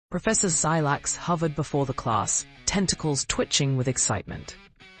Professor Zylax hovered before the class, tentacles twitching with excitement.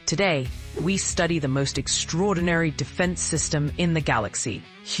 Today, we study the most extraordinary defense system in the galaxy,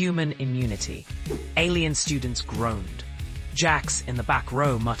 human immunity. Alien students groaned. Jax in the back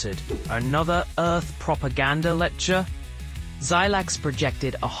row muttered, "Another Earth propaganda lecture?" Zylax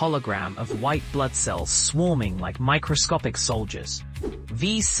projected a hologram of white blood cells swarming like microscopic soldiers.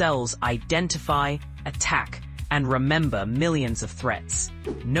 These cells identify, attack, and remember millions of threats.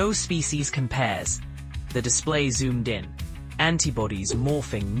 No species compares. The display zoomed in. Antibodies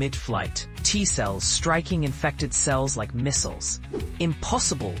morphing mid-flight. T-cells striking infected cells like missiles.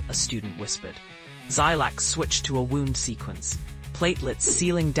 "Impossible," a student whispered. Zylax switched to a wound sequence. Platelets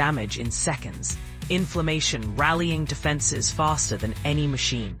sealing damage in seconds. Inflammation rallying defenses faster than any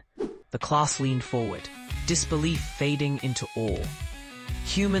machine. The class leaned forward, disbelief fading into awe.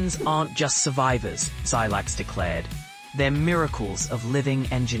 "Humans aren't just survivors," Zylax declared. "They're miracles of living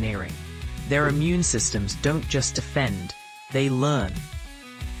engineering. Their immune systems don't just defend, they learn."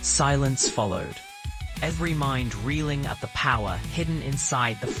 Silence followed, every mind reeling at the power hidden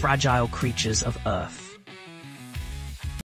inside the fragile creatures of Earth.